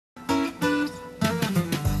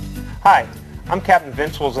Hi, I'm Captain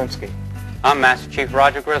Vince Wolzinski. I'm Master Chief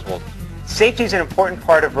Roger Griswold. Safety is an important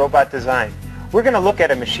part of robot design. We're going to look at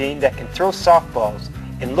a machine that can throw softballs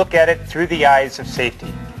and look at it through the eyes of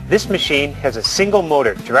safety. This machine has a single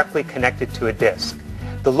motor directly connected to a disc.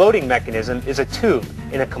 The loading mechanism is a tube,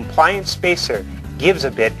 and a compliant spacer gives a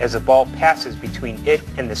bit as the ball passes between it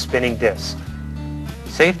and the spinning disc.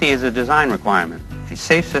 Safety is a design requirement. A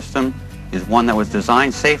safe system is one that was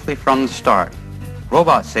designed safely from the start.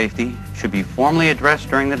 Robot safety should be formally addressed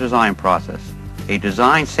during the design process. A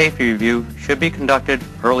design safety review should be conducted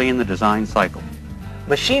early in the design cycle.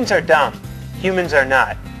 Machines are dumb. Humans are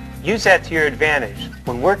not. Use that to your advantage.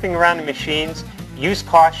 When working around the machines, use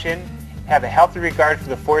caution, have a healthy regard for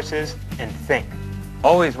the forces, and think.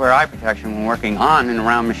 Always wear eye protection when working on and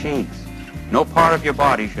around machines. No part of your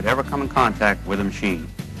body should ever come in contact with a machine.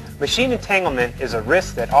 Machine entanglement is a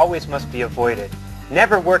risk that always must be avoided.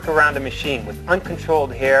 Never work around a machine with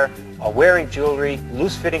uncontrolled hair, while wearing jewelry,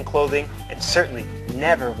 loose-fitting clothing, and certainly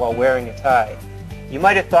never while wearing a tie. You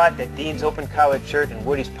might have thought that Dean's open-collared shirt and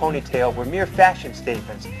Woody's ponytail were mere fashion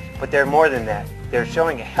statements, but they're more than that. They're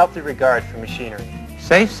showing a healthy regard for machinery.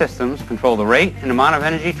 Safe systems control the rate and amount of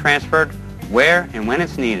energy transferred where and when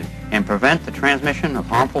it's needed, and prevent the transmission of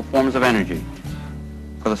harmful forms of energy.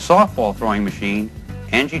 For the softball throwing machine,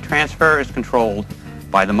 energy transfer is controlled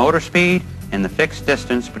by the motor speed and the fixed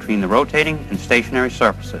distance between the rotating and stationary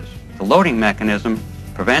surfaces. The loading mechanism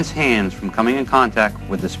prevents hands from coming in contact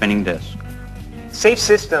with the spinning disc. Safe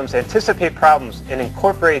systems anticipate problems and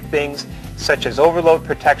incorporate things such as overload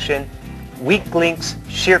protection, weak links,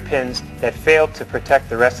 shear pins that fail to protect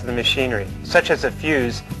the rest of the machinery, such as a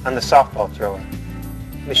fuse on the softball thrower.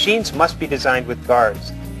 Machines must be designed with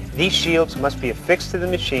guards. These shields must be affixed to the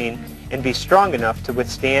machine and be strong enough to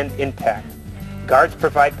withstand impact. Guards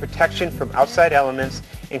provide protection from outside elements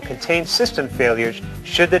and contain system failures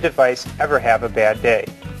should the device ever have a bad day.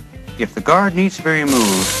 If the guard needs to be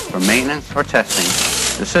removed for maintenance or testing,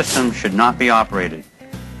 the system should not be operated.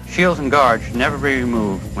 Shields and guards should never be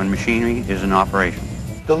removed when machinery is in operation.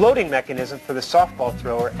 The loading mechanism for the softball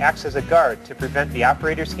thrower acts as a guard to prevent the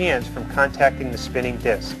operator's hands from contacting the spinning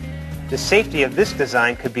disc. The safety of this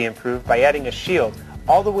design could be improved by adding a shield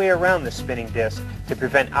all the way around the spinning disc to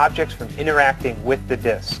prevent objects from interacting with the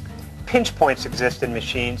disc. Pinch points exist in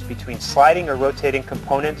machines between sliding or rotating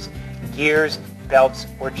components, gears, belts,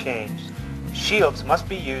 or chains. Shields must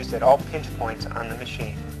be used at all pinch points on the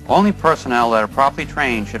machine. Only personnel that are properly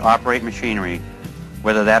trained should operate machinery,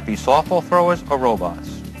 whether that be softball throwers or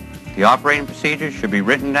robots. The operating procedures should be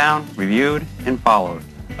written down, reviewed, and followed.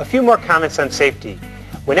 A few more comments on safety.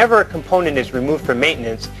 Whenever a component is removed for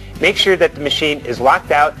maintenance, make sure that the machine is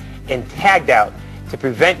locked out and tagged out to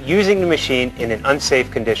prevent using the machine in an unsafe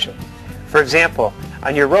condition. For example,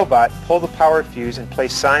 on your robot, pull the power fuse and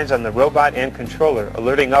place signs on the robot and controller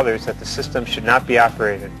alerting others that the system should not be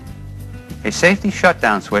operated. A safety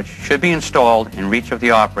shutdown switch should be installed in reach of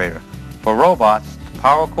the operator. For robots, the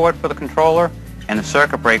power cord for the controller and the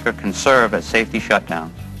circuit breaker can serve as safety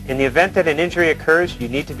shutdowns. In the event that an injury occurs, you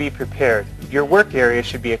need to be prepared. Your work area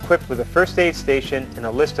should be equipped with a first aid station and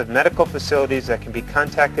a list of medical facilities that can be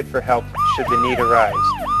contacted for help should the need arise.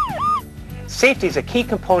 Safety is a key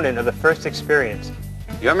component of the FIRST experience.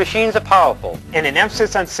 Your machines are powerful, And an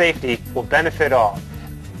emphasis on safety will benefit all.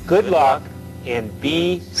 Good luck and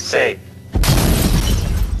be safe.